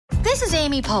This is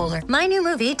Amy Poehler. My new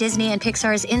movie, Disney and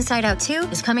Pixar's Inside Out 2,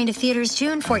 is coming to theaters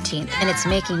June 14th, and it's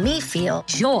making me feel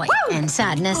joy and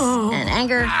sadness and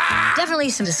anger, definitely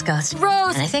some disgust, and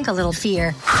I think a little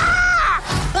fear.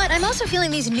 But I'm also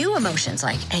feeling these new emotions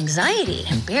like anxiety,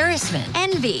 embarrassment,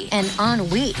 envy, and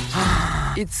ennui.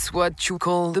 It's what you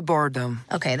call the boredom.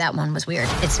 Okay, that one was weird.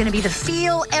 It's going to be the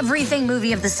feel everything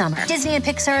movie of the summer. Disney and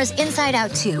Pixar's Inside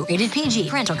Out 2. Rated PG.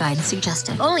 Parental guidance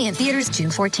suggested. Only in theaters June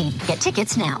 14th. Get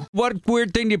tickets now. What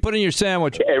weird thing do you put in your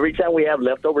sandwich? Every time we have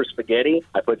leftover spaghetti,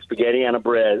 I put spaghetti on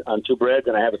on 2 breads,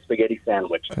 and I have a spaghetti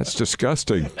sandwich. That's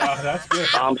disgusting. Oh, that's good.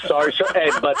 I'm sorry, sir. Hey,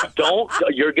 but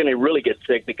you're going to really get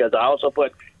sick because I also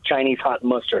put Chinese hot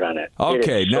mustard on it.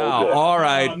 Okay, it so now, good. all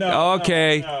right. No,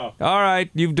 okay. no. All right,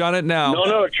 you've done it now.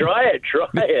 No, try it.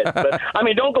 But, I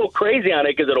mean, don't go crazy on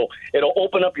it because it'll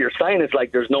open up your sinus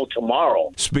like there's no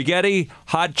tomorrow. Spaghetti,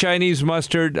 hot Chinese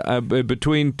mustard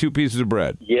between 2 pieces of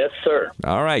bread. Yes, sir.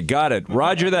 All right, got it.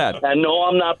 Roger that. And no,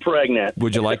 I'm not pregnant.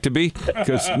 Would you like to be?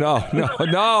 Because no.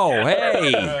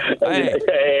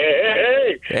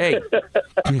 Hey.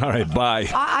 All right, bye.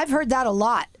 I've heard that a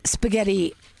lot.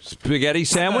 Spaghetti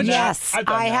Sandwich? Yes,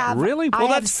 I have. Really? I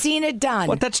have seen it done.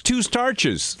 Well, that's 2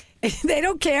 starches. They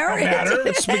don't care. Don't matter.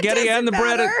 It's spaghetti and the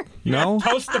bread. No?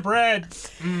 Toast the bread.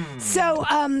 So,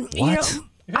 What?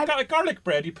 You know, garlic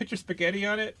bread. You put your spaghetti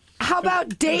on it. How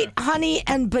about date, honey,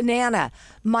 and banana?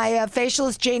 My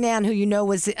facialist Jane Ann, who you know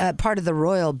was part of the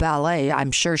Royal Ballet,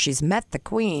 I'm sure she's met the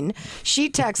Queen. She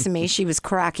texted me. She was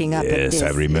cracking up. Yes, I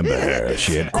remember her.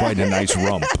 She had quite a nice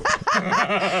rump.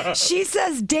 She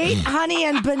says date, honey,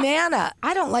 and banana.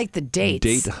 I don't like the dates.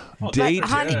 Date.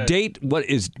 What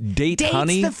is date, Dates,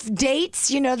 honey?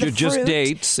 Dates, you know, the Just fruit.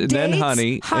 dates, and then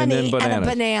honey, and then bananas. And a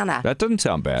banana. That doesn't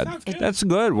sound bad. Good. That's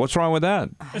good. What's wrong with that?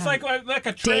 It's like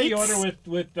a tray you Dates? order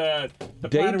with the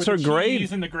Dates platter with are the great.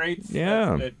 cheese and the grates.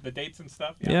 Yeah. The dates and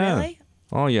stuff. Yeah. Really?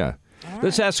 Oh, yeah.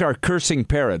 Let's ask our cursing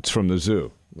parrots from the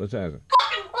zoo. Let's ask them.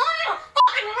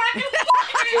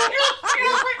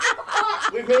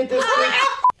 We made this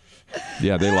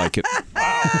Yeah, they like it.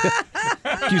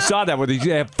 You saw that with these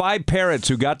 5 parrots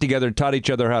who got together and taught each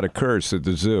other how to curse at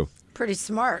the zoo. Pretty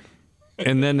smart.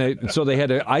 And then they had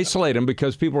to isolate them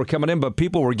because people were coming in, but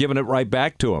people were giving it right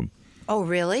back to them. Oh,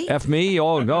 really? F me?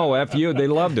 Oh, no, F you. They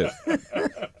loved it.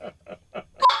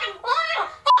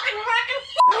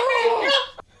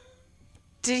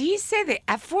 Did he say the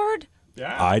F word?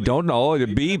 Yeah. I don't know. It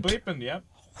beeped. Bleeping, yep.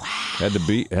 Had to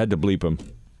bleep him.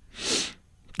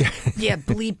 Yeah,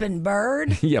 bleeping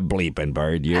bird. You bleeping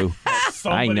bird, you.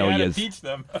 Somebody I know had you. to teach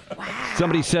them.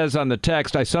 Somebody says on the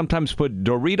text, I sometimes put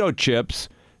Dorito chips,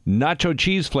 nacho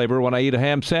cheese flavor when I eat a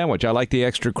ham sandwich. I like the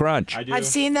extra crunch. I do. I've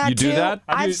seen that You too. do that?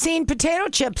 I've seen potato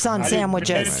chips on I do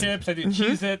sandwiches. potato chips. I do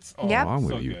Cheez-Its. Oh, Yep. What's wrong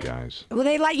with so you good. guys? Well,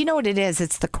 they like, you know what it is?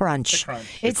 It's the crunch. The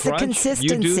crunch. It's Crunch? the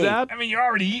consistency. You do that? I mean, you're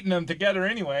already eating them together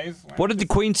anyways. What did the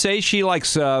Queen say? She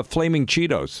likes flaming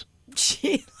Cheetos.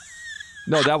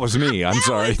 No, that was me. I'm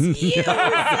sorry.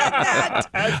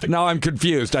 Now I'm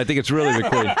confused. I think it's really the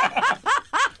Queen.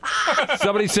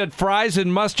 Somebody said fries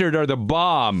and mustard are the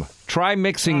bomb. Try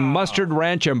mixing mustard,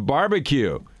 ranch, and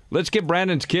barbecue. Let's get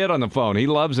Brandon's kid on the phone. He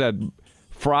loves that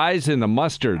fries and the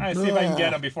mustard. All right, see if I can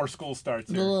get them before school starts.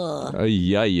 Here.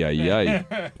 Yay.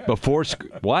 Before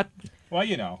what? Well,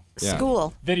 you know, Yeah.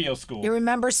 School. video school. You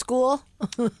remember school?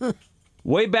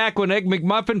 Way back when Egg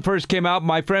McMuffin first came out,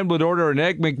 my friend would order an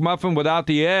Egg McMuffin without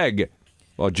the egg.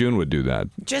 Well, June would do that.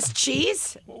 Just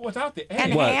cheese Without the and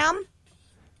egg. What? ham?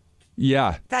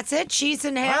 Yeah. That's it? Cheese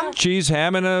and ham? Cheese,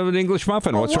 ham, and an English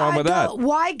muffin. What's wrong with that?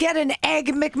 Why get an egg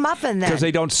McMuffin then? Because they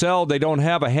don't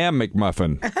have a ham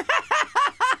McMuffin.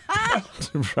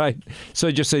 Right.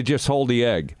 So they just hold the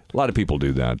egg. A lot of people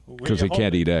do that because they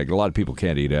can't eat egg. A lot of people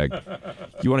can't eat egg.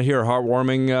 You want to hear a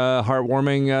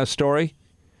heartwarming story?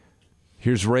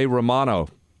 Here's Ray Romano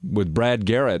with Brad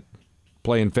Garrett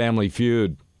playing Family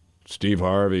Feud. Steve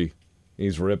Harvey,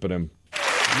 he's ripping him.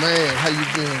 Man, how you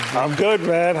doing? I'm good,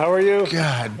 man. How are you?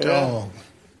 God, dog.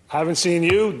 Haven't seen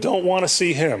you. Don't want to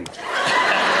see him.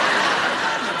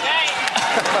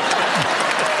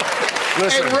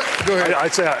 Listen, Go ahead.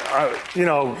 I'd say,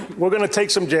 we're going to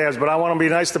take some jabs, but I want to be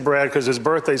nice to Brad because his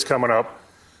birthday's coming up,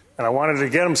 and I wanted to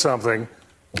get him something.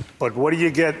 But what do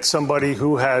you get somebody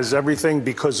who has everything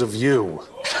because of you?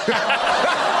 Don't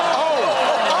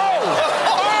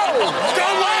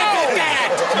laugh at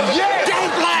that! Yes!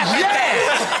 Don't laugh at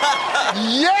that!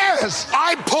 Yes!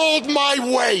 I pulled my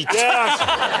weight! Yes.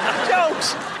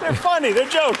 Jokes. They're funny. They're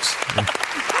jokes.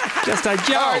 Just a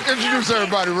joke. All right, introduce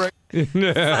everybody, Ray.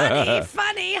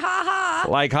 Funny, ha ha.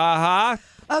 Like ha ha?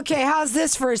 Okay, how's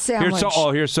this for a sandwich?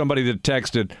 Here's somebody that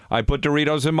texted, I put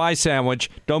Doritos in my sandwich.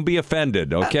 Don't be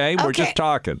offended, okay? We're just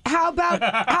talking. How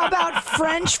about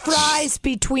French fries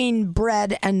between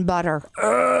bread and butter?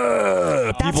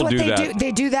 That's people what do they that. do.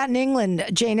 They do that in England.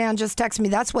 Jane Ann just texted me.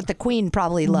 That's what the Queen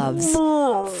probably loves.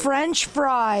 French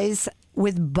fries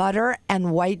with butter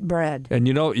and white bread. And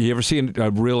you ever seen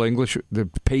a real English, the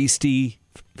pasty,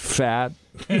 fat?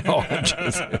 No,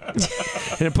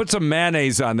 and put some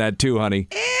mayonnaise on that too, honey.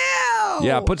 Ew!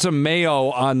 Yeah, put some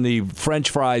mayo on the French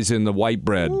fries in the white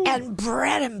bread. And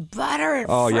bread and butter and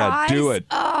Oh, fries. yeah, do it.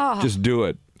 Oh, Just do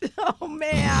it. oh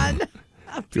man.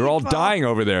 You're all dying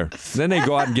over there. Then they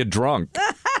go out and get drunk.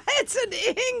 It's an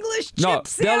English chip No,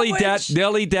 sandwich.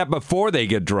 they'll eat that before they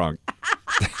get drunk.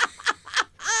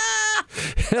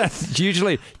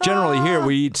 Generally here,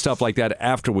 we eat stuff like that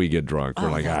after we get drunk. We're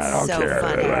like, I don't so care.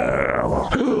 Funny.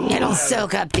 It'll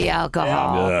soak up the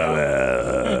alcohol.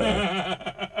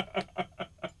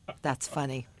 That's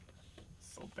funny.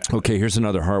 Okay, here's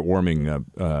another heartwarming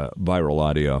viral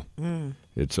audio.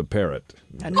 It's a parrot.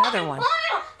 Another one.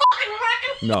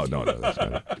 No, that's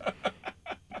not it.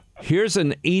 Here's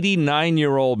an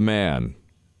 89-year-old man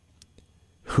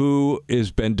who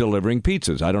has been delivering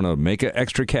pizzas. I don't know, make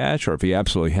extra cash or if he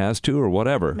absolutely has to or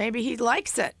whatever. Maybe he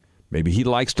likes it. Maybe he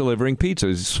likes delivering pizzas.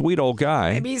 He's a sweet old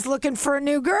guy. Maybe he's looking for a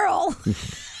new girl.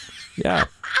 Yeah.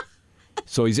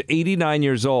 So he's 89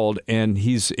 years old, and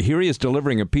he is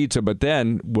delivering a pizza, but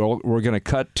then we're going to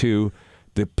cut to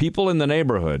the people in the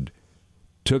neighborhood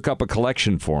took up a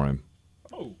collection for him,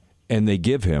 and they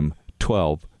give him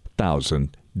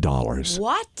 $12,000.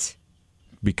 What?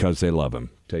 Because they love him.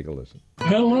 Take a listen.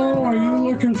 Hello, are you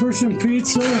looking for some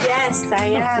pizza? Yes, I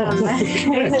am.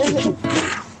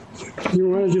 You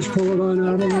want to just pull it on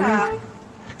out of there?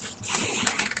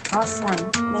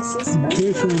 Awesome. This is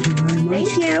Okay, thank you very much.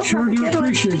 Thank you. Sure do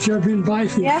appreciate you. I've been by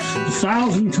you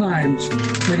 1,000 times.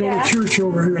 I go to church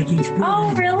over here at these buildings.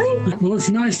 Oh, really? Well, it's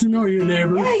nice to know you,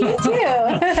 neighbor. Yeah, you too.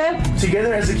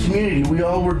 Together as a community, we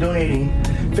all were donating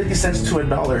 50 cents to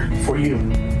 $1 for you.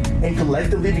 And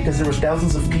collectively, because there was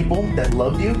thousands of people that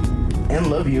loved you and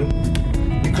love you,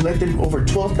 we collected over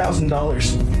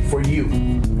 $12,000 for you.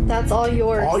 That's all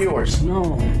yours. All yours.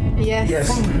 No. Yes. Yes.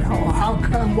 Oh, how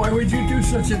come? Why would you do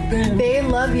such a thing? They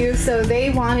love you, so they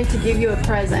wanted to give you a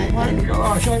present. My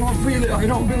gosh, I don't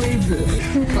believe this.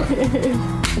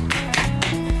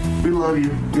 We love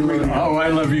you. We love you. Oh, I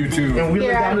love you too. And we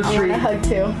Here, live down the I street. want a hug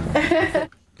too.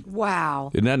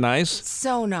 Wow. Isn't that nice?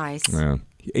 So nice. Yeah.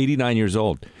 89 years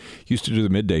old. Used to do the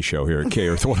midday show here at K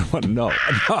Earth. What I want to know.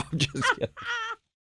 No, I'm just kidding.